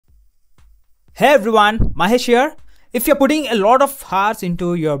Hey everyone, Mahesh here. If you're putting a lot of hours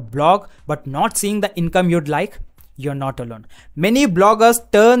into your blog but not seeing the income you'd like, you're not alone. Many bloggers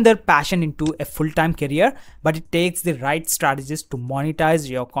turn their passion into a full-time career, but it takes the right strategies to monetize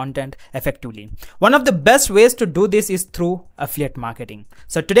your content effectively. One of the best ways to do this is through affiliate marketing.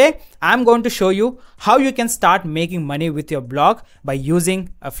 So today, I'm going to show you how you can start making money with your blog by using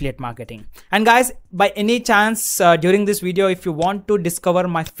affiliate marketing. And guys, by any chance during this video, if you want to discover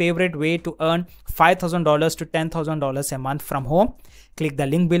my favorite way to earn $5,000 to $10,000 a month from home, click the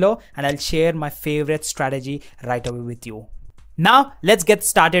link below and I'll share my favorite strategy right away with you. Now let's get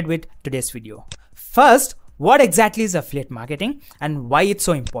started with today's video. First, what exactly is affiliate marketing and why it's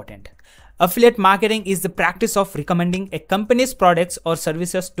so important? Affiliate marketing is the practice of recommending a company's products or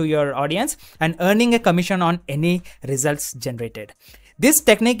services to your audience and earning a commission on any results generated. This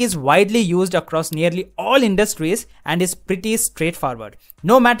technique is widely used across nearly all industries and is pretty straightforward,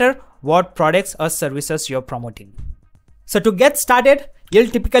 no matter what products or services you're promoting. So to get started, you'll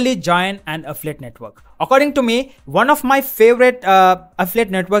typically join an affiliate network. According to me, one of my favorite affiliate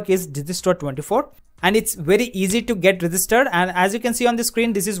network is Digistore24, and it's very easy to get registered. And as you can see on the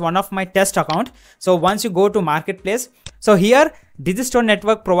screen, this is one of my test account. So once you go to marketplace, so here Digistore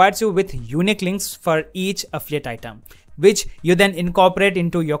network provides you with unique links for each affiliate item, which you then incorporate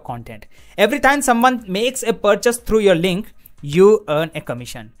into your content. Every time someone makes a purchase through your link, you earn a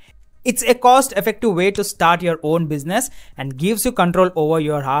commission. It's a cost-effective way to start your own business and gives you control over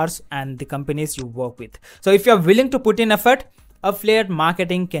your hours and the companies you work with. So if you're willing to put in effort, affiliate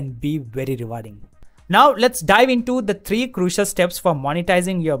marketing can be very rewarding. Now let's dive into the 3 crucial steps for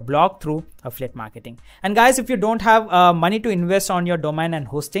monetizing your blog through affiliate marketing. And guys, if you don't have money to invest on your domain and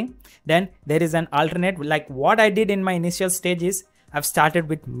hosting, then there is an alternate. Like what I did in my initial stage is I've started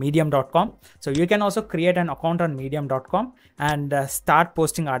with medium.com. So you can also create an account on medium.com and start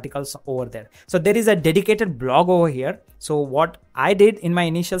posting articles over there. So there is a dedicated blog over here. So what I did in my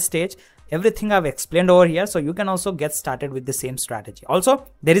initial stage, everything I've explained over here. So you can also get started with the same strategy. Also,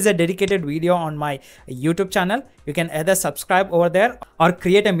 there is a dedicated video on my YouTube channel. You can either subscribe over there or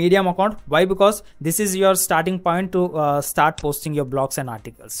create a Medium account. Why? Because this is your starting point to start posting your blogs and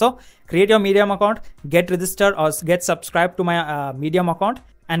articles. So create your Medium account, get registered or get subscribed to my Medium account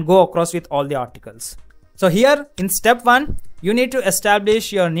and go across with all the articles. So here in step 1, you need to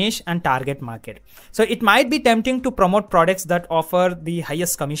establish your niche and target market. So it might be tempting to promote products that offer the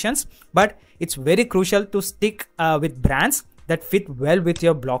highest commissions, but it's very crucial to stick with brands that fit well with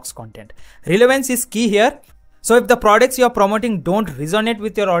your blog's content. Relevance is key here. So if the products you're promoting don't resonate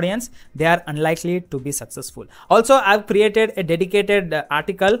with your audience, they are unlikely to be successful. Also, I've created a dedicated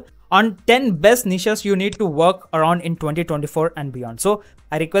article on 10 best niches you need to work around in 2024 and beyond. So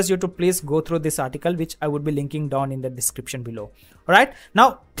I request you to please go through this article, which I would be linking down in the description below. All right.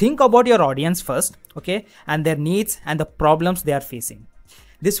 Now think about your audience first, okay, and their needs and the problems they are facing.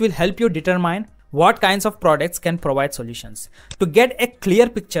 This will help you determine what kinds of products can provide solutions. To get a clear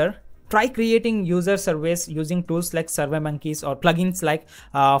picture, try creating user surveys using tools like SurveyMonkey or plugins like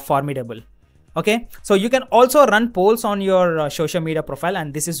Formidable. Okay, so you can also run polls on your social media profile,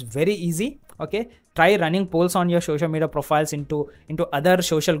 and this is very easy. Okay, try running polls on your social media profiles into other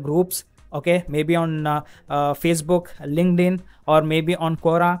social groups. Okay, maybe on Facebook, LinkedIn, or maybe on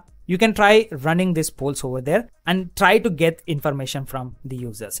Quora. You can try running these polls over there and try to get information from the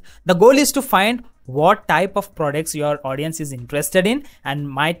users. The goal is to find what type of products your audience is interested in and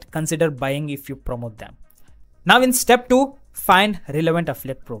might consider buying if you promote them. Now in step 2, find relevant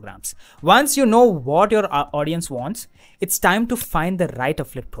affiliate programs. Once you know what your audience wants, it's time to find the right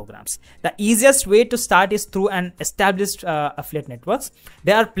affiliate programs. The easiest way to start is through an established affiliate networks.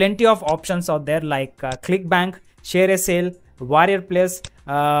 There are plenty of options out there like ClickBank, Share a Sale, Warrior Place,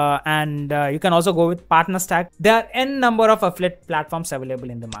 and you can also go with PartnerStack. There are n number of affiliate platforms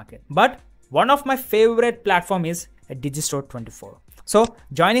available in the market, but one of my favorite platform is Digistore24. So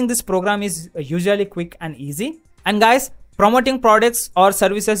joining this program is usually quick and easy. And guys, promoting products or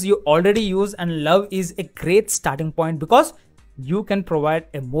services you already use and love is a great starting point because you can provide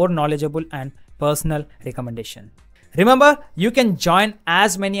a more knowledgeable and personal recommendation. Remember, you can join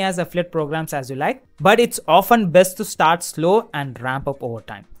as many as affiliate programs as you like, but it's often best to start slow and ramp up over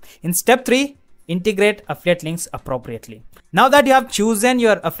time. In step 3, integrate affiliate links appropriately. Now that you have chosen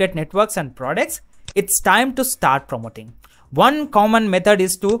your affiliate networks and products, it's time to start promoting. One common method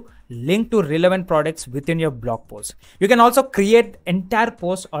is to link to relevant products within your blog post. You can also create entire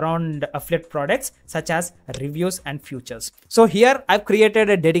posts around affiliate products such as reviews and features. So here I've created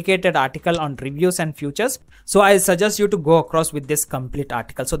a dedicated article on reviews and features. So I suggest you to go across with this complete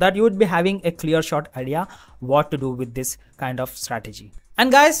article so that you would be having a clear shot idea what to do with this kind of strategy.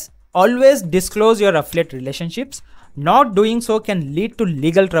 And guys, Always disclose your affiliate relationships. Not doing so can lead to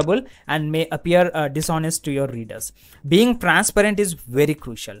legal trouble and may appear dishonest to your readers. Being transparent is very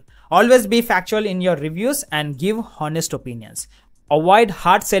crucial. Always be factual in your reviews and give honest opinions. Avoid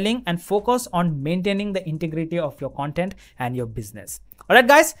hard selling and focus on maintaining the integrity of your content and your business. Alright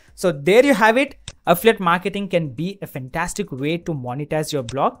guys, so there you have it. Affiliate marketing can be a fantastic way to monetize your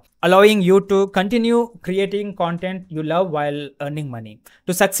blog, allowing you to continue creating content you love while earning money.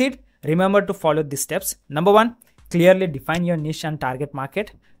 To succeed, remember to follow these steps. Number 1, clearly define your niche and target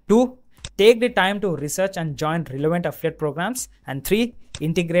market. 2, take the time to research and join relevant affiliate programs. And 3,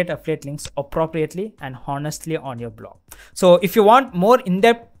 integrate affiliate links appropriately and honestly on your blog. So if you want more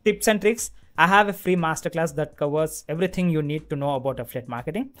in-depth tips and tricks, I have a free masterclass that covers everything you need to know about affiliate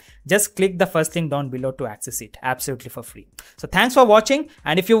marketing. Just click the first link down below to access it absolutely for free. So thanks for watching.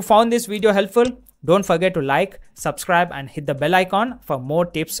 And if you found this video helpful, don't forget to like, subscribe, and hit the bell icon for more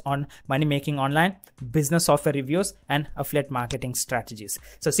tips on money making online, business software reviews, and affiliate marketing strategies.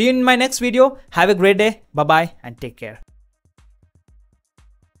 So see you in my next video. Have a great day. Bye-bye and take care.